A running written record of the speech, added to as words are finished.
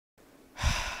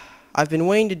I've been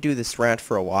waiting to do this rant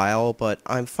for a while, but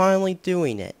I'm finally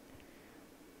doing it.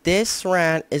 This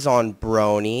rant is on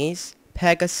bronies,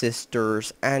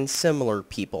 Pegasisters, and similar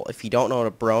people. If you don't know what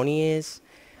a brony is,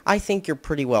 I think you're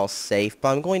pretty well safe, but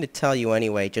I'm going to tell you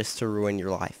anyway just to ruin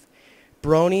your life.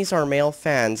 Bronies are male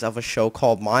fans of a show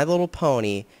called My Little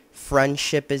Pony,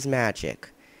 Friendship is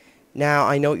Magic. Now,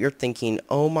 I know what you're thinking,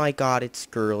 oh my god, it's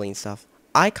girly and stuff.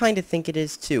 I kind of think it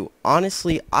is too.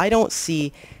 Honestly, I don't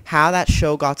see how that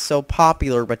show got so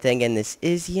popular, but then again, this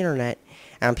is the internet,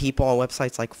 and people on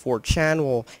websites like 4chan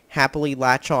will happily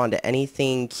latch on to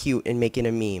anything cute and make it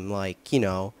a meme, like, you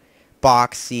know,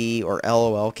 Boxy or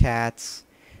LOL cats.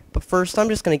 But first, I'm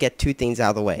just going to get two things out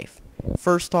of the way.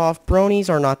 First off, bronies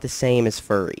are not the same as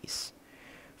furries.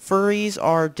 Furries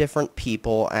are different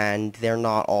people, and they're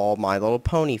not all My Little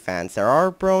Pony fans. There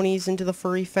are bronies into the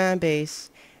furry fan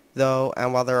base, though,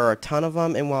 and while there are a ton of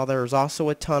them, and while there's also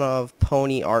a ton of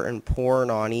pony art and porn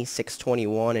on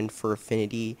E621 and Fur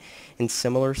Affinity and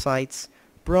similar sites,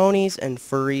 bronies and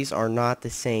furries are not the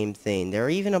same thing. There are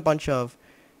even a bunch of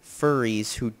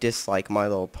furries who dislike My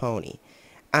Little Pony.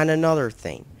 And another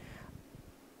thing,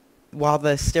 while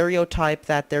the stereotype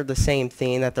that they're the same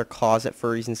thing, that they're closet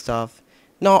furries and stuff,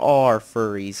 not all are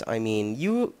furries. I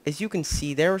mean, as you can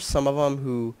see, there are some of them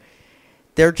who,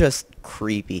 they're just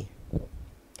creepy.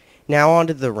 Now on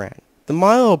to the rant. The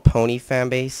My Little Pony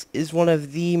fanbase is one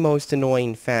of the most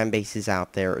annoying fanbases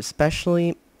out there,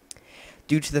 especially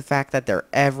due to the fact that they're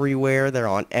everywhere. They're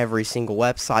on every single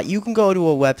website. You can go to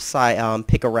a website,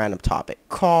 pick a random topic.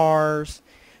 Cars,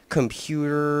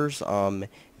 computers,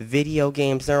 video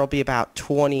games. There will be about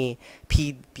 20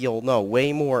 people, no,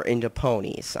 way more into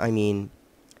ponies. I mean,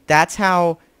 that's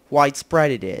how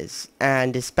widespread it is,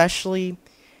 and especially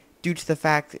due to the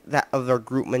fact that of their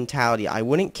group mentality. I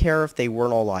wouldn't care if they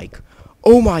weren't all like,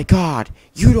 oh my god,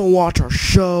 you don't watch our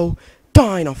show,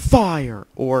 die in a fire,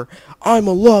 or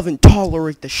I'ma love and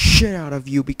tolerate the shit out of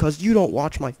you because you don't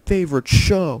watch my favorite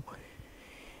show.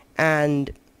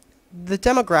 And the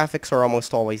demographics are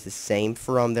almost always the same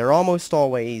for them. They're almost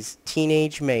always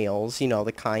teenage males, you know,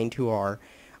 the kind who are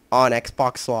on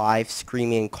Xbox Live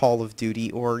screaming Call of Duty,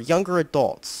 or younger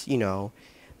adults, you know,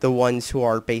 the ones who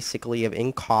are basically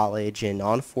in college and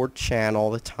on 4chan all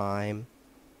the time,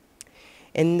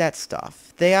 and that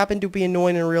stuff. They happen to be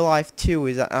annoying in real life too.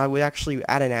 I was actually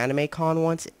at an anime con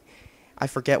once, I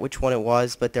forget which one it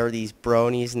was, but there were these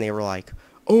bronies and they were like,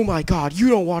 oh my god, you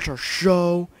don't watch our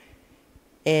show,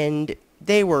 and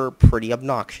they were pretty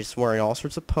obnoxious, wearing all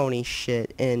sorts of pony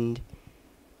shit, and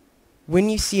when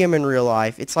you see them in real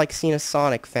life, it's like seeing a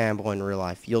Sonic fanboy in real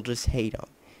life. You'll just hate them.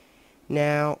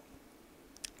 Now,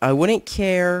 I wouldn't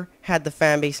care had the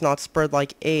fanbase not spread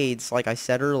like AIDS, like I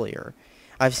said earlier.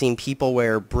 I've seen people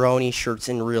wear brony shirts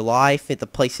in real life at the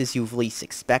places you least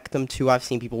expect them to. I've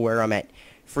seen people wear them at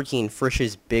freaking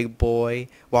Frisch's Big Boy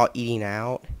while eating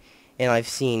out. And I've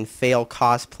seen fail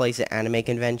cosplays at anime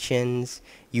conventions,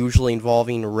 usually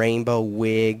involving rainbow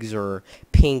wigs or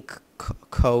pink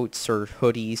coats or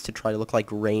hoodies to try to look like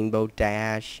Rainbow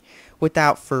Dash,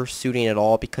 without fursuiting at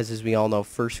all, because as we all know,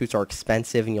 fursuits are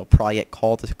expensive and you'll probably get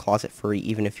called a closet furry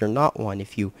even if you're not one,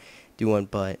 if you do one.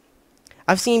 But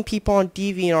I've seen people on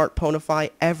DeviantArt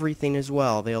ponify everything as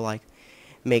well. They'll like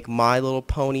make My Little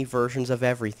Pony versions of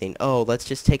everything. Oh, let's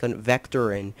just take a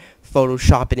vector and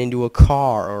Photoshop it into a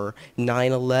car, or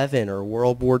 9/11 or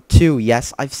World War II.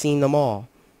 Yes, I've seen them all.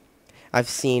 I've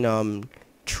seen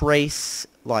Trace,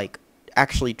 like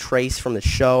actually Trace from the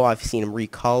show. I've seen him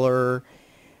recolor,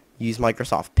 use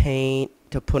Microsoft Paint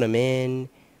to put them in,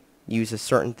 use a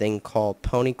certain thing called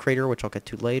Pony Creator, which I'll get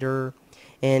to later.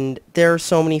 And there are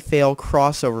so many fail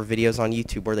crossover videos on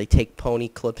YouTube where they take pony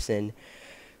clips and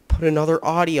put another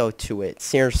audio to it.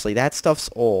 Seriously, that stuff's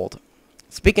old.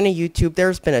 Speaking of YouTube,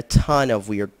 there's been a ton of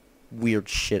weird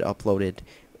shit uploaded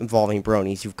involving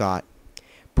bronies. You've got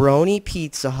Brony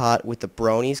Pizza Hut, with the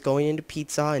bronies going into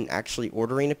Pizza and actually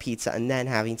ordering a pizza and then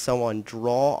having someone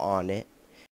draw on it.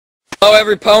 Hello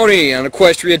every pony on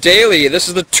Equestria Daily. This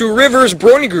is the Two Rivers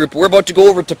Brony Group. We're about to go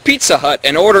over to Pizza Hut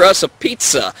and order us a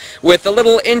pizza with a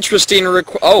little interesting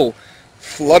oh,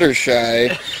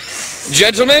 Fluttershy.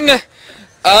 Gentlemen,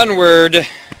 onward.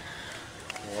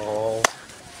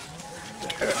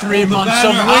 3 months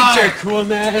of winter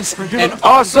coolness And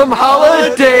awesome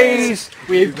holidays.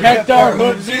 We've kept our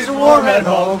hoodsies warm at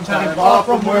home. Time off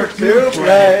from work to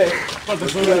play. But the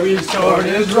food we stored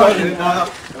is running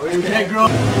out. We can't grow.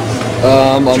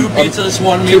 Two pizzas,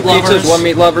 one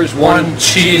meat lovers, one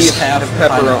cheese, half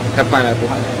pepperoni, half pineapple.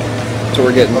 That's what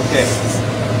we're getting. Okay.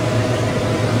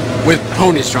 With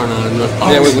ponies drawn on the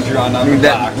yeah, with drawn on the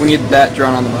box. We need that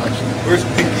drawn on the box. Where's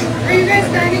Pinky? Are you guys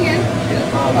signing in?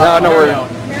 No, no worries.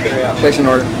 Place an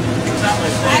order.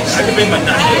 Actually, I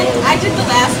did the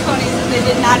last ponies and they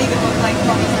did not even look like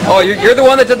ponies. Oh, you're the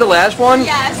one that did the last one?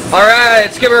 Yes. All right,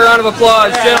 let's give her a round of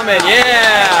applause, gentlemen.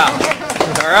 Yeah.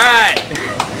 All right.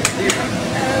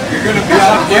 You're gonna be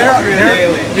out there.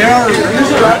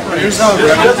 Here's how Okay,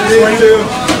 let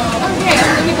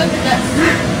me look at this.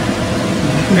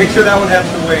 Make sure that one has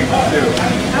the wings too.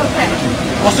 Okay.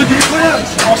 Also,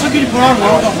 can you put on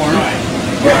World of Horn?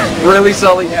 Really,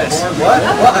 Sully? Yes. What?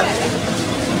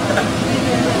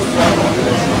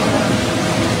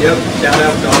 Yep. Shout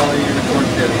out to all the unicorn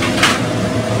kids.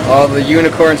 All the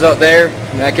unicorns out there,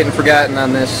 not getting forgotten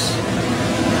on this.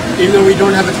 Even though we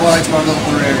don't have a Twilight Sparkle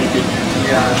or anything.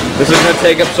 Yeah. This is gonna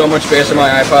take up so much space on my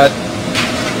iPod.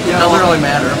 Yeah. Doesn't really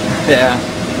matter. Yeah.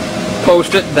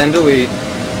 Post it, then delete.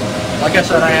 Like I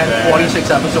said, I had 26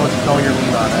 episodes to fill your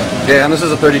lead on it. Yeah, and this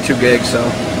is a 32 gig, so.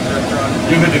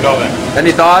 You're good to go then.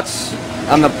 Any thoughts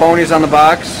on the ponies on the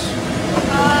box?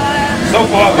 So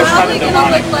far, we're Probably kind of gonna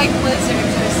demonic. look like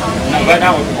lizards or something. No, right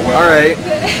now we're well. All right.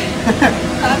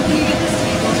 Can you get this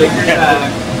table? Take your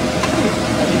time.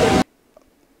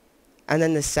 And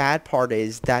then the sad part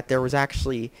is that there was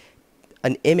actually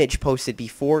an image posted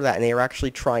before that, and they were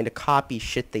actually trying to copy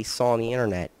shit they saw on the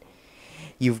internet.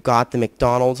 You've got the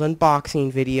McDonald's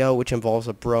unboxing video, which involves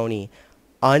a brony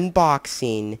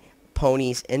unboxing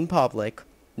ponies in public,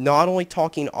 not only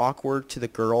talking awkward to the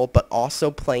girl, but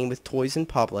also playing with toys in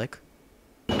public.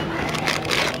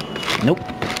 Nope.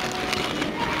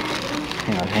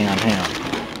 Hang on.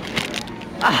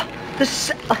 Ah,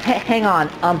 hang on.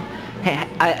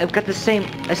 I've got the same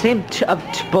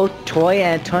both toy,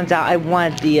 and it turns out I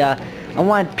wanted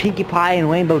Pinkie Pie and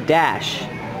Rainbow Dash.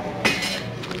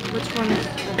 Which one is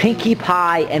Pinkie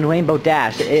Pie and Rainbow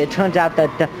Dash. It turns out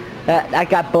that I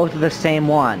got both of the same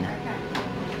one.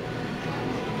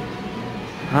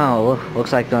 Oh,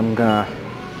 looks like I'm gonna...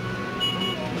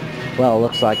 Well,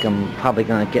 looks like I'm probably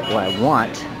gonna get what I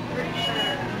want.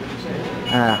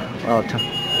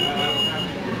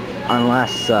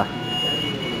 Unless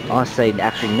they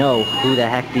actually know who the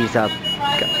heck these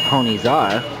ponies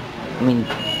are. I mean,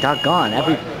 doggone,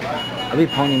 every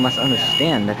pony must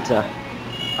understand that.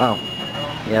 Oh,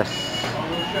 yes.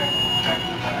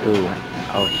 Ooh,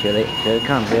 oh, here they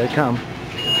come. You don't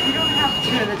have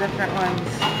two of the different ones.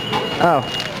 Oh,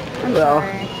 well,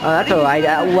 sorry. That's all right.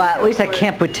 Well, at least I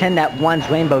can't pretend that one's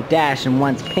Rainbow Dash and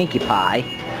one's Pinkie Pie.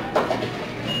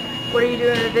 What are you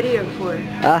doing a video for?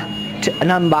 An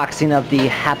unboxing of the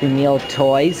Happy Meal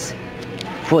toys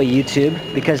for YouTube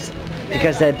because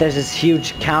there's this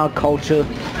huge counterculture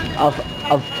of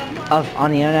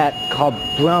on the internet called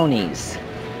Bronies.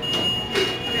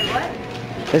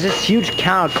 There's this huge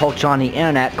counterculture on the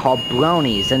internet called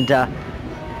Bronies,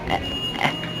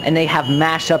 and they have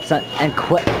mashups and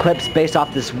clips based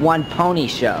off this one pony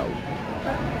show.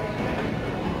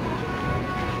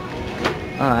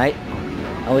 Alright.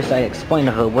 At least I explained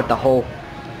to her what the whole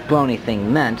brony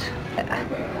thing meant.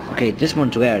 Okay, this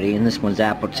one's Rarity and this one's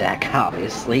Applejack,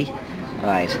 obviously.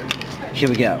 Alright, here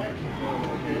we go.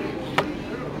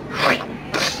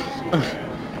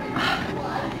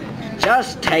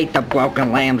 Just take the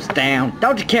broken lambs down.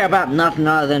 Don't you care about nothing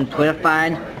other than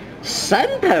purifying some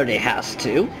pony house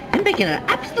too, and making an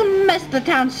absolute mess of the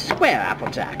town square,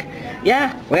 Applejack.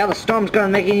 Yeah, well, the storm's gonna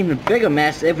make an even bigger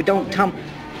mess if we don't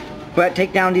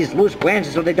take down these loose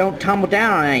branches so they don't tumble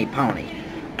down on any pony.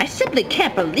 I simply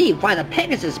can't believe why the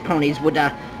Pegasus ponies would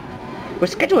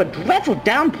schedule a dreadful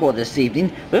downpour this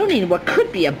evening, ruining what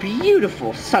could be a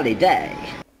beautiful sunny day.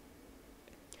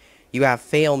 You have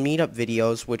fail meetup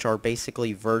videos, which are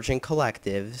basically virgin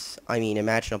collectives. I mean,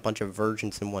 imagine a bunch of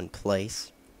virgins in one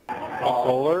place.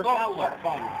 Solar?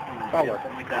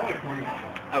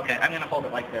 Okay, I'm gonna hold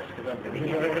it like this because I'm gonna be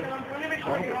here.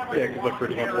 Yeah, look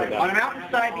pretty much like that. On a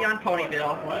mountainside beyond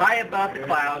Ponyville, high above the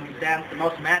clouds, stands the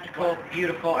most magical,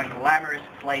 beautiful, and glamorous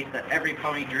place that every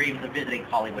pony dreams of visiting,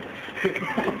 Hollywood.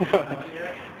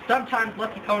 Sometimes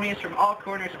lucky ponies from all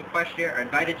corners of Equestria are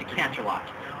invited to Canterlot,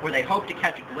 where they hope to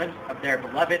catch a glimpse of their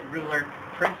beloved ruler,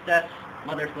 Princess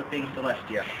Mother Flipping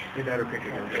Celestia. You better pick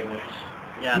your name.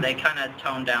 Yeah, they kind of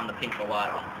toned down the pink a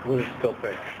lot. Blue's still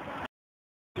pink.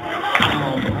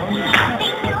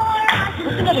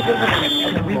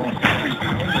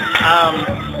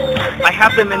 I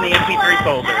have them in the MP3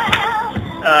 folder.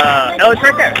 Oh, it's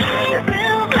right there.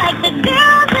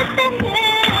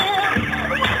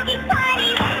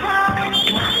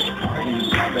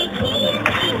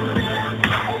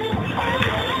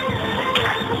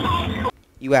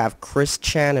 You have Chris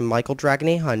Chan and Michael Dragon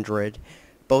 800.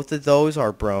 Both of those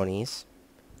are bronies.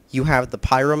 You have the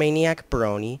Pyromaniac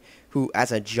Brony, who,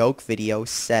 as a joke video,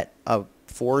 set a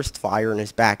forest fire in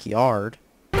his backyard.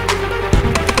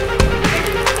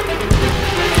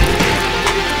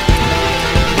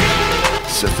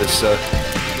 Sithisa,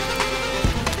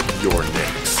 you're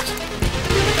next.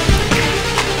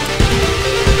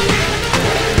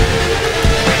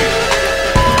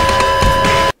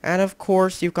 And of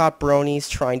course, you've got Bronies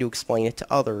trying to explain it to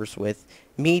others with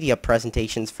media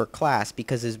presentations for class,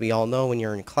 because as we all know, when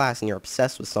you're in class and you're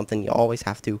obsessed with something, you always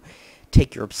have to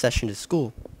take your obsession to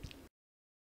school.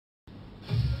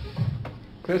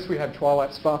 First we have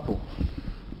Twilight Sparkle.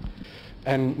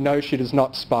 And no, she does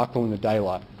not sparkle in the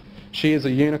daylight. She is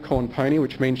a unicorn pony,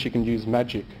 which means she can use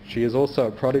magic. She is also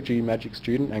a prodigy magic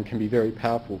student and can be very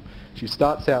powerful. She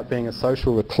starts out being a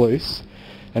social recluse,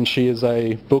 and she is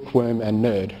a bookworm and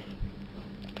nerd.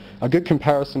 A good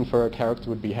comparison for her character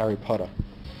would be Harry Potter.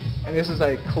 And this is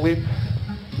a clip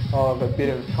of a bit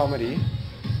of comedy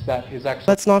that is actually...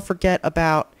 Let's not forget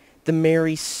about the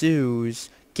Mary Sues,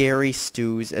 Gary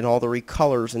Stews, and all the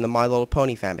Recolors in the My Little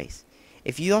Pony fanbase.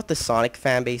 If you thought the Sonic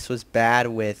fanbase was bad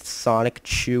with Sonic,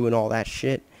 Chew, and all that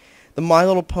shit, the My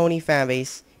Little Pony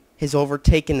fanbase has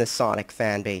overtaken the Sonic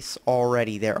fanbase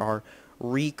already. There are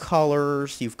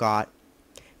Recolors, you've got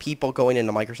people going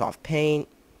into Microsoft Paint,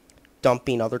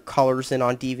 dumping other colors in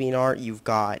on DeviantArt, you've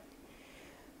got...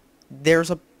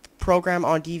 There's a program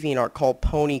on DeviantArt called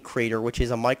Pony Creator, which is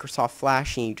a Microsoft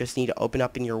Flash, and you just need to open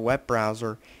up in your web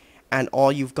browser, and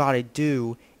all you've got to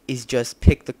do is just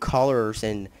pick the colors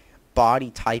and body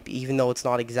type, even though it's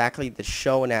not exactly the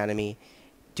show anatomy.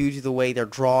 Due to the way they're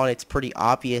drawn, it's pretty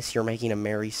obvious you're making a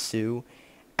Mary Sue,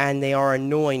 and they are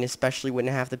annoying, especially when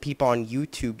half the people on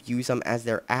YouTube use them as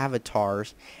their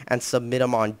avatars and submit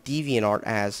them on DeviantArt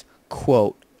as,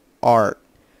 quote, art.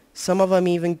 Some of them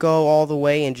even go all the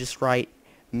way and just write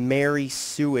Mary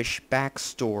Sue-ish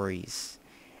backstories.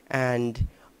 And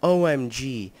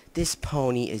OMG, this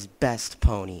pony is best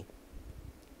pony.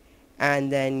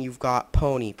 And then you've got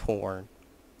pony porn.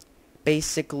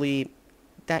 Basically,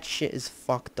 that shit is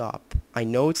fucked up. I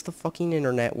know it's the fucking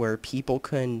internet where people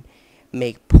can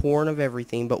make porn of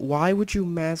everything, but why would you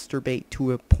masturbate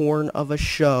to a porn of a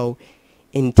show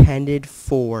intended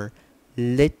for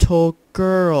little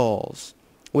girls?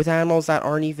 With animals that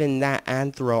aren't even that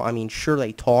anthro. I mean, sure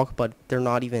they talk, but they're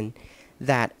not even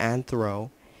that anthro.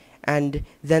 And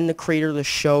then the creator of the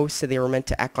show said they were meant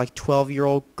to act like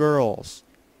 12-year-old girls.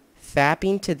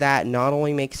 Fapping to that not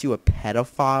only makes you a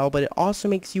pedophile, but it also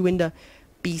makes you into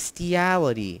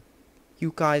bestiality.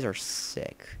 You guys are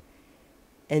sick.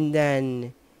 And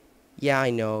then, yeah, I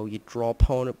know, you draw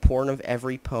porn of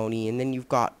every pony, and then you've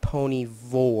got pony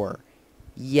vor.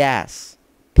 Yes.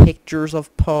 Pictures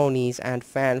of ponies and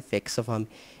fanfics of them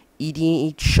eating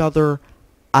each other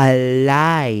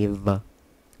alive.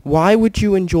 Why would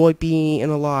you enjoy being eaten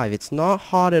alive? It's not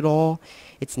hot at all.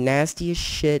 It's nasty as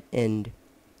shit, and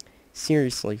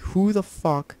seriously, who the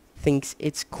fuck thinks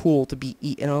it's cool to be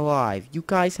eaten alive? You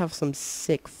guys have some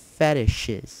sick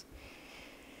fetishes.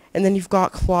 And then you've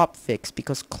got clopfics,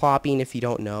 because clopping, if you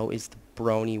don't know, is the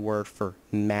brony word for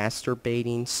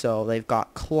masturbating. So they've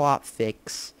got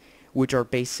clopfics, which are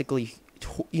basically,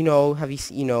 you know, have you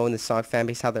seen, you know, in the Sonic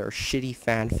fanbase how there's shitty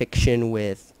fan fiction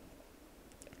with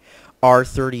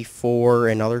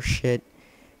R34 and other shit?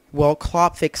 Well,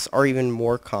 clopfics are even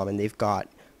more common. They've got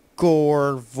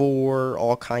gore, vor,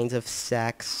 all kinds of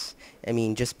sex. I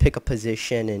mean, just pick a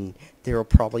position and there will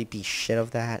probably be shit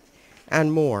of that.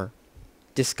 And more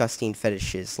disgusting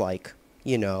fetishes like,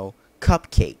 you know,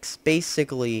 cupcakes.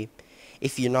 Basically,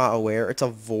 if you're not aware, it's a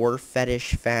vor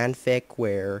fetish fanfic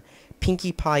where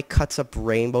Pinkie Pie cuts up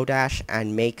Rainbow Dash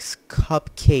and makes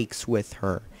cupcakes with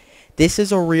her. This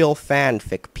is a real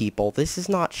fanfic, people. This is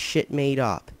not shit made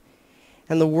up.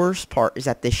 And the worst part is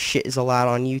that this shit is allowed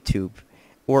on YouTube,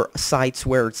 or sites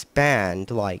where it's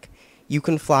banned. Like, you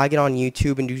can flag it on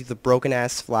YouTube, and due to the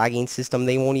broken-ass flagging system,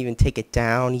 they won't even take it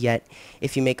down. Yet,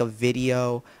 if you make a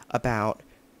video about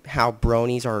how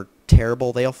bronies are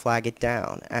terrible, they'll flag it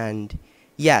down. And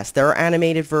yes, there are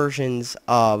animated versions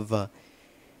of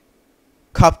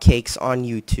cupcakes on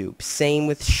YouTube. Same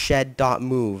with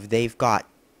shed.move. They've got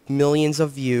millions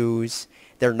of views.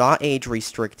 They're not age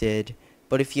restricted.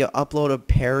 But if you upload a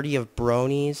parody of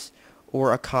bronies,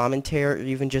 or a commentary, or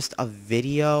even just a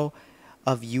video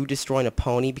of you destroying a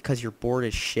pony because you're bored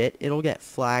as shit, it'll get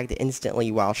flagged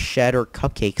instantly, while shed or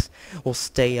cupcakes will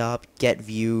stay up, get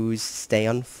views, stay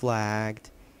unflagged.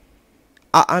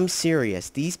 I'm serious.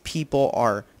 These people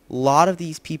are... A lot of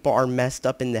these people are messed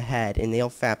up in the head, and they'll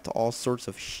fap to all sorts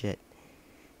of shit.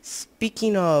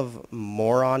 Speaking of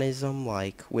moronism,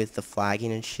 like with the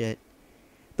flagging and shit,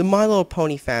 the My Little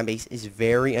Pony fanbase is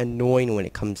very annoying when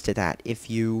it comes to that. If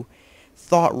you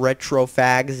thought retro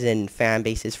fags and fan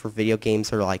bases for video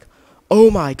games are like, oh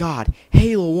my god,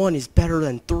 Halo 1 is better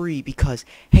than 3 because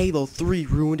Halo 3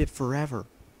 ruined it forever.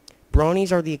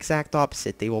 Bronies are the exact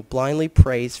opposite. They will blindly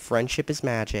praise Friendship is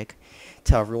Magic,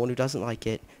 tell everyone who doesn't like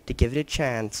it to give it a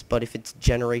chance, but if it's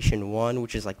Generation 1,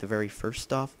 which is like the very first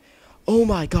stuff, oh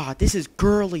my god, this is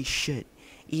girly shit,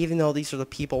 even though these are the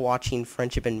people watching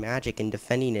Friendship and Magic and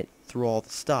defending it through all the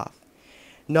stuff.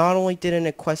 Not only did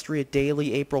an Equestria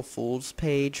Daily April Fool's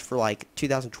page for like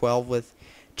 2012 with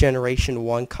Generation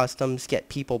 1 customs get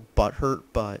people butthurt,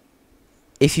 but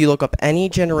if you look up any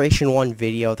Generation 1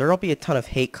 video, there'll be a ton of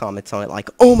hate comments on it like,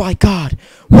 oh my god,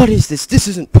 what is this? This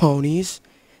isn't ponies.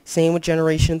 Same with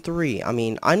Generation 3. I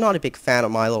mean, I'm not a big fan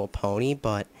of My Little Pony,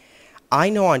 but I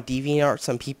know on DeviantArt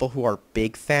some people who are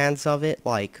big fans of it,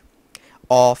 like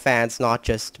all fans, not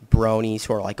just bronies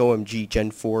who are like, OMG,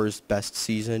 Gen 4's best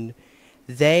season.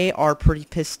 They are pretty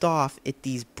pissed off at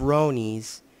these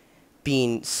bronies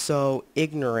being so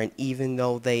ignorant, even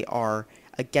though they are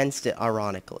against it,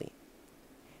 ironically.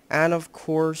 And of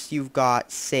course, you've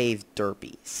got Save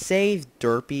Derpy. Save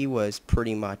Derpy was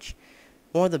pretty much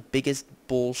one of the biggest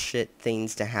bullshit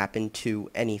things to happen to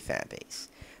any fanbase.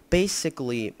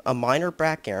 Basically, a minor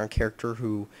background character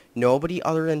who nobody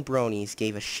other than bronies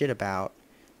gave a shit about,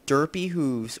 Derpy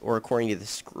Hooves, or according to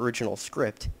the original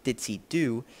script, Ditsy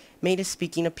Doo, made a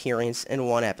speaking appearance in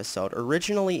one episode.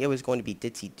 Originally, it was going to be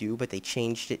Ditsy Doo, but they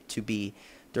changed it to be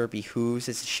Derpy Hooves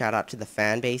as a shout out to the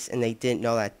fan base, and they didn't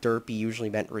know that Derpy usually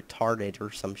meant retarded or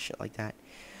some shit like that.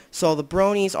 So the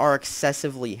bronies are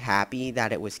excessively happy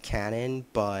that it was canon,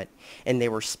 and they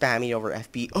were spamming over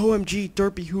FB, OMG,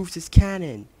 Derpy Hooves is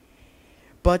canon.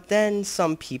 But then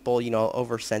some people, you know,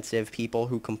 oversensitive people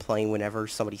who complain whenever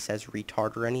somebody says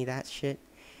retard or any of that shit,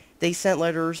 they sent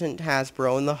letters to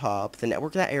Hasbro and the Hub, the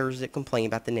network that airs it, complaining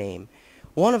about the name.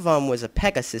 One of them was a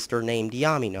Pegasister named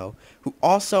Yamino, who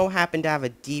also happened to have a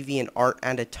DeviantArt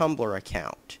and a Tumblr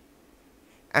account.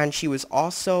 And she was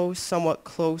also somewhat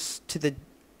close to the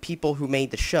people who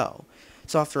made the show.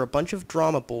 So after a bunch of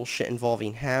drama bullshit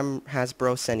involving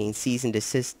Hasbro sending cease and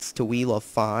desists to We Love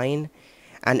Fine,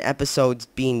 and episodes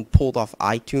being pulled off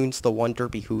iTunes, the one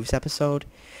Derpy Hooves episode,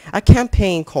 a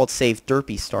campaign called Save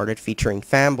Derpy started featuring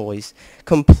fanboys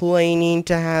complaining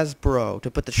to Hasbro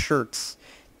to put the shirts,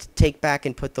 to take back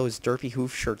and put those Derpy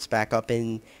Hooves shirts back up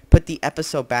and put the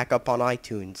episode back up on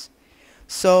iTunes.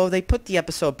 So they put the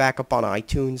episode back up on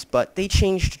iTunes, but they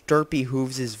changed Derpy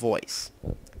Hooves' voice.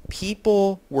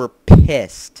 People were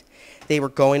pissed. They were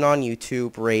going on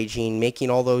YouTube, raging, making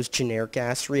all those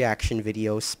generic-ass reaction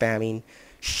videos, spamming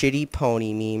shitty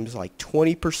pony memes like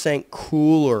 20%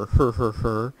 cooler,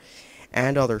 her,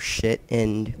 and other shit,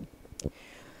 and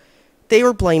they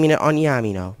were blaming it on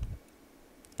Yamino.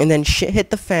 And then shit hit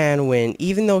the fan when,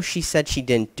 even though she said she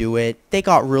didn't do it, they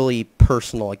got really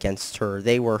personal against her.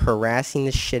 They were harassing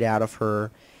the shit out of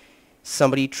her.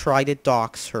 Somebody tried to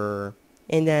dox her,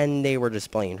 and then they were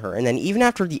just blaming her. And then even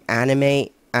after the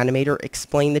animator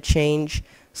explained the change,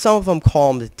 some of them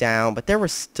calmed down, but there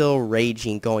was still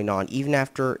raging going on, even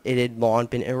after it had long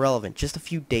been irrelevant. Just a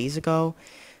few days ago,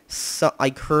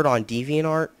 I heard on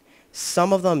DeviantArt,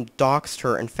 some of them doxed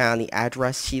her and found the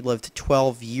address she lived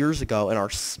 12 years ago and are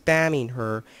spamming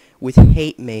her with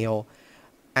hate mail,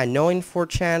 and knowing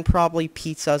 4chan, probably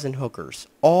pizzas and hookers,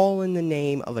 all in the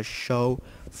name of a show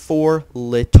for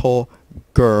little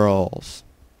girls.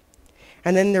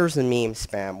 And then there's the meme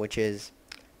spam, which is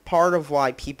part of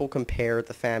why people compare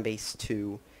the fanbase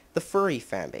to the furry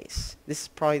fanbase. This is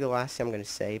probably the last thing I'm going to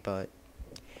say, but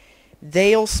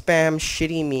they'll spam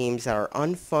shitty memes that are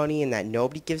unfunny and that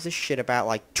nobody gives a shit about,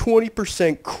 like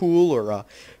 20% cool or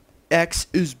X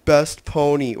is best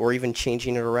pony, or even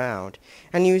changing it around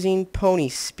and using pony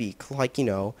speak, like, you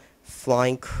know,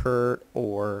 Flying Kurt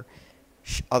or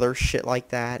other shit like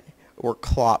that, or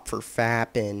Clop for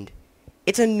Fap. And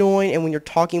it's annoying, and when you're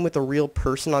talking with a real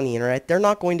person on the internet, they're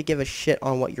not going to give a shit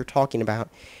on what you're talking about,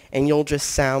 and you'll just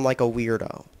sound like a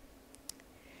weirdo.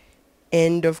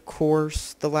 And, of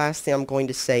course, the last thing I'm going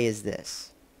to say is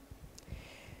this.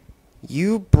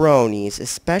 You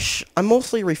bronies, I'm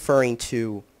mostly referring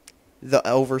to the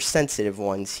oversensitive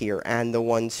ones here, and the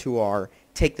ones who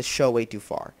take the show way too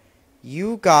far.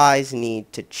 You guys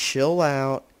need to chill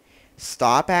out,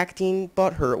 stop acting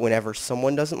butthurt whenever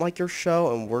someone doesn't like your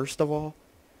show, and worst of all,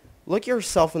 look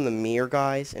yourself in the mirror,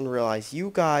 guys, and realize you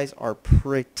guys are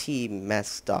pretty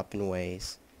messed up in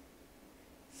ways.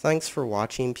 Thanks for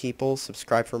watching, people.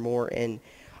 Subscribe for more, and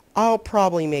I'll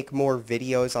probably make more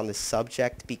videos on the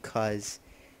subject because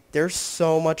there's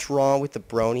so much wrong with the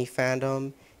brony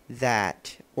fandom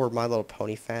or My Little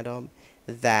Pony fandom,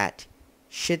 that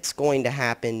shit's going to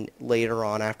happen later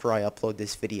on after I upload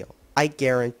this video. I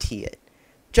guarantee it.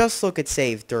 Just look at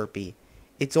Save Derpy.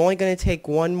 It's only going to take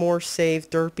one more Save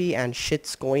Derpy and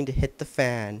shit's going to hit the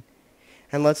fan.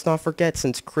 And let's not forget,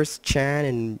 since Chris Chan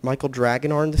and Michael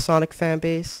Dragon are in the Sonic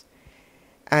fanbase,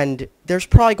 and there's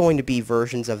probably going to be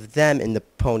versions of them in the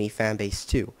Pony fanbase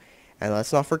too. And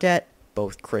let's not forget,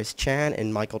 both Chris Chan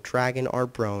and Michael Dragon are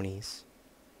bronies.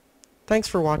 Thanks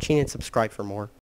for watching and subscribe for more.